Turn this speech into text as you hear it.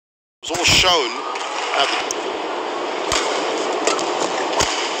It's all shown at the...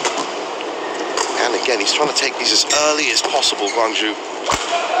 And again, he's trying to take these as early as possible, Guangzhou.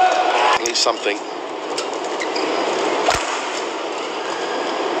 At least something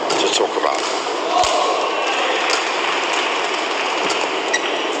to talk about.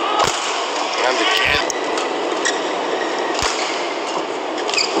 And again.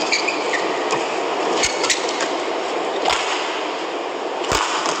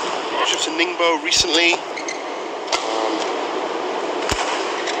 Trips to Ningbo recently.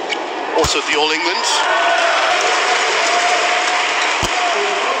 Also the All England.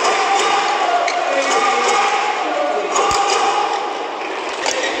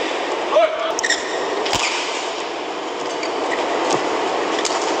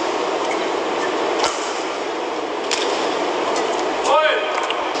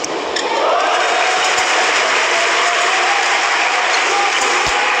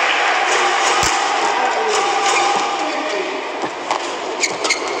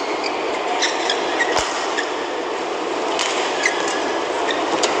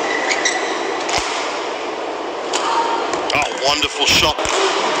 Wonderful shot.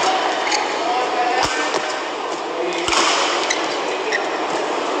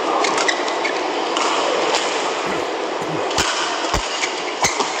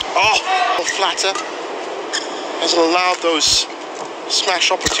 Oh, flatter. Hasn't allowed those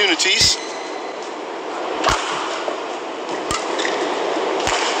smash opportunities.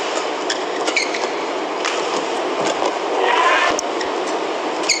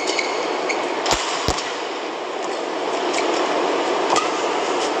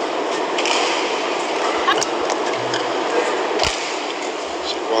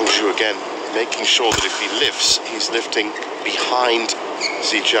 Again, making sure that if he lifts, he's lifting behind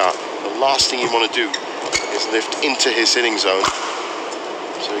Zii Jia. The last thing you want to do is lift into his hitting zone,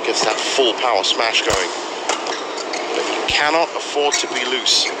 so he gets that full power smash going. But you cannot afford to be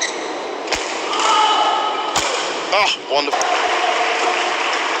loose. Ah, wonderful.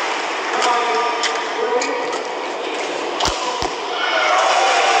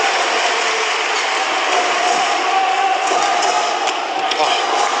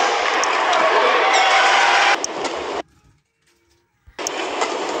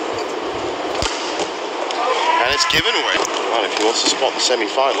 Given away. Well, if he wants to spot the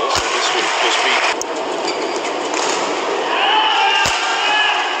semi-finals, then this would of course be...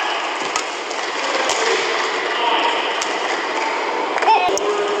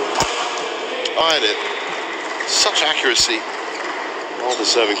 Fired it. Such accuracy. Well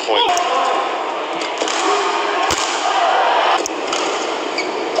deserving point.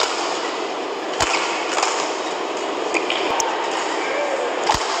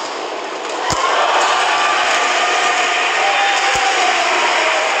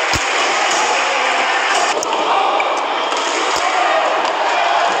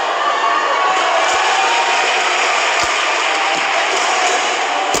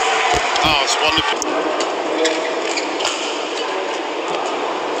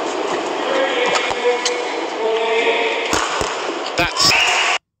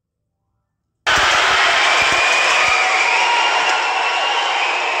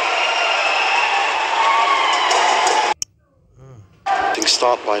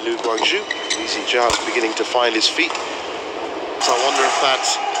 Start by Lu Guangzhou. Zii Jia is beginning to find his feet. So I wonder if that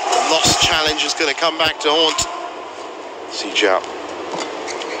lost challenge is going to come back to haunt Zii Jia.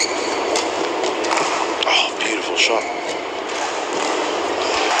 Oh, beautiful shot.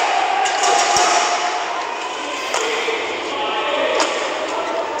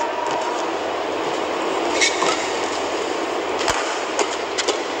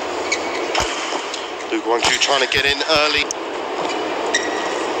 Lu Guangzhou trying to get in early.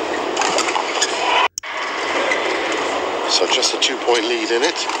 So just a 2-point lead in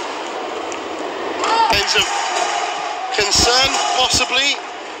it. Signs of concern, possibly.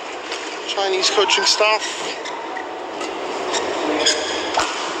 Chinese coaching staff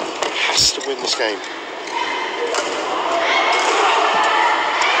has to win this game.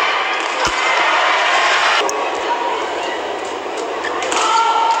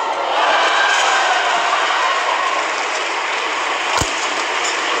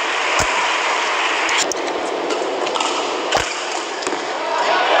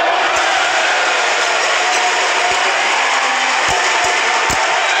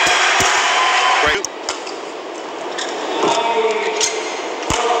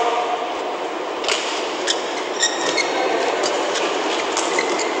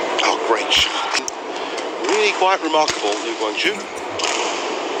 Quite remarkable, Lu Guangzhou.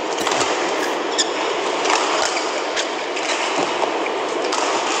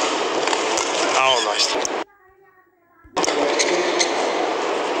 Nice.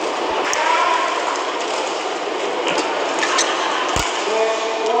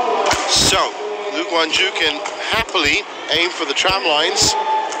 So, Lu Guangzhou can happily aim for the tram lines.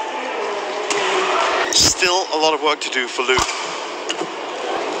 Still a lot of work to do for Lu.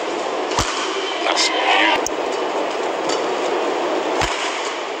 That's beautiful.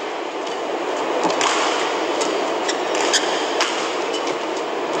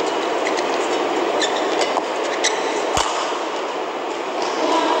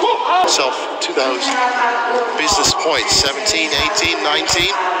 Himself to those business points, 17, 18,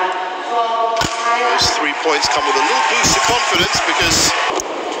 19. Those 3 points come with a little boost of confidence because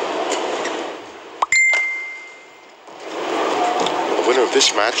the winner of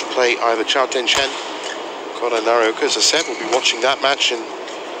this match will play either Chao Tenchen or Koda Narioka. As I said, we'll be watching that match in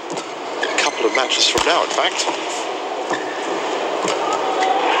a couple of matches from now, in fact.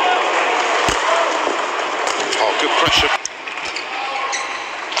 Oh, good pressure.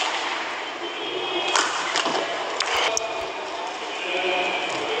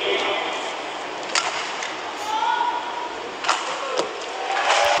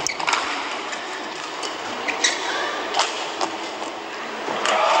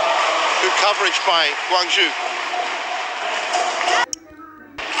 Coverage by Guangzhou.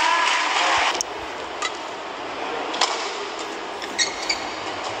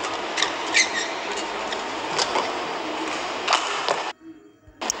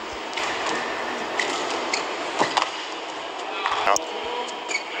 Now,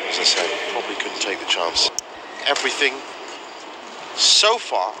 as I say, probably couldn't take the chance. Everything so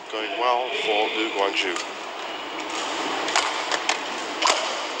far going well for Lu Guangzhou.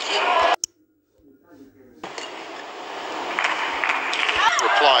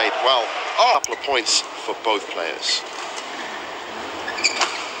 Applied well. Oh, a couple of points for both players.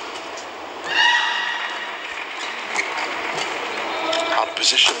 Out of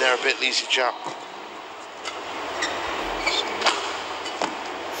position there a bit, zii jia.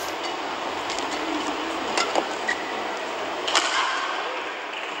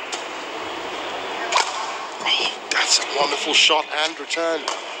 Oh, that's a wonderful shot and return.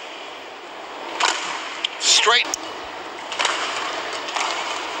 Straight.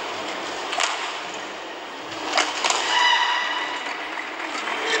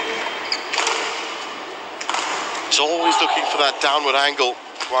 He's always looking for that downward angle,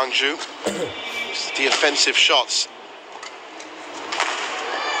 Guangzhou. The offensive shots.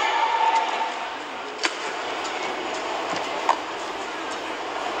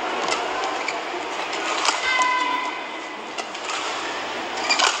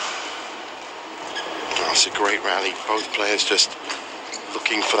 That's a great rally. Both players just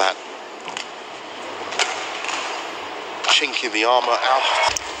looking for that chink in the armour out.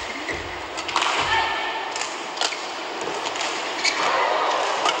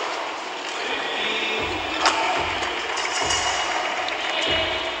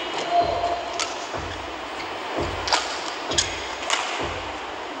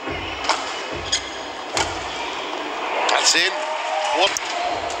 That's in. What?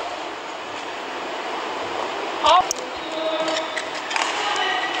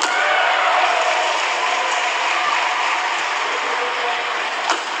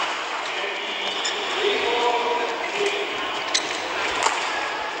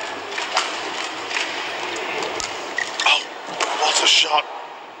 A shot.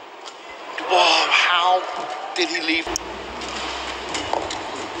 Whoa, how did he leave?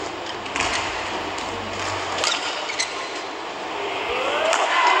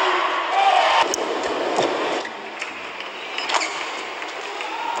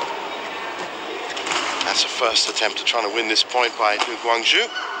 That's a first attempt at trying to win this point by Lu Guangzhou.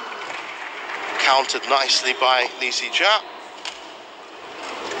 Countered nicely by zii jia.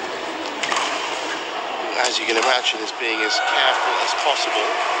 As you can imagine, is being as careful as possible.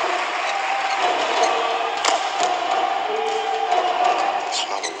 It's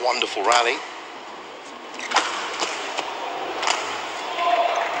another wonderful rally.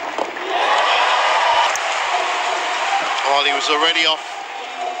 Well, he was already off,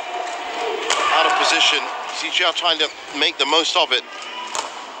 out of position. Zii jia trying to make the most of it.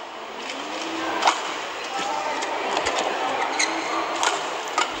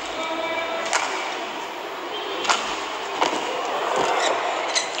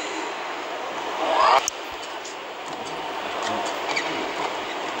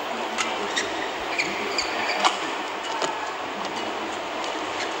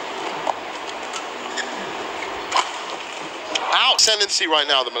 Ascendancy right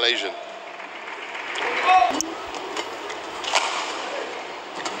now, the Malaysian.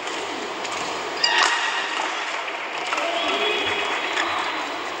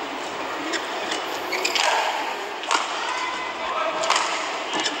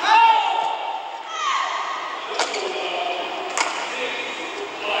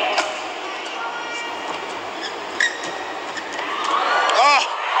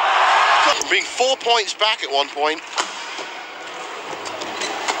 4 points back at one point.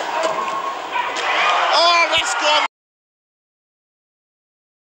 Oh, that's gone.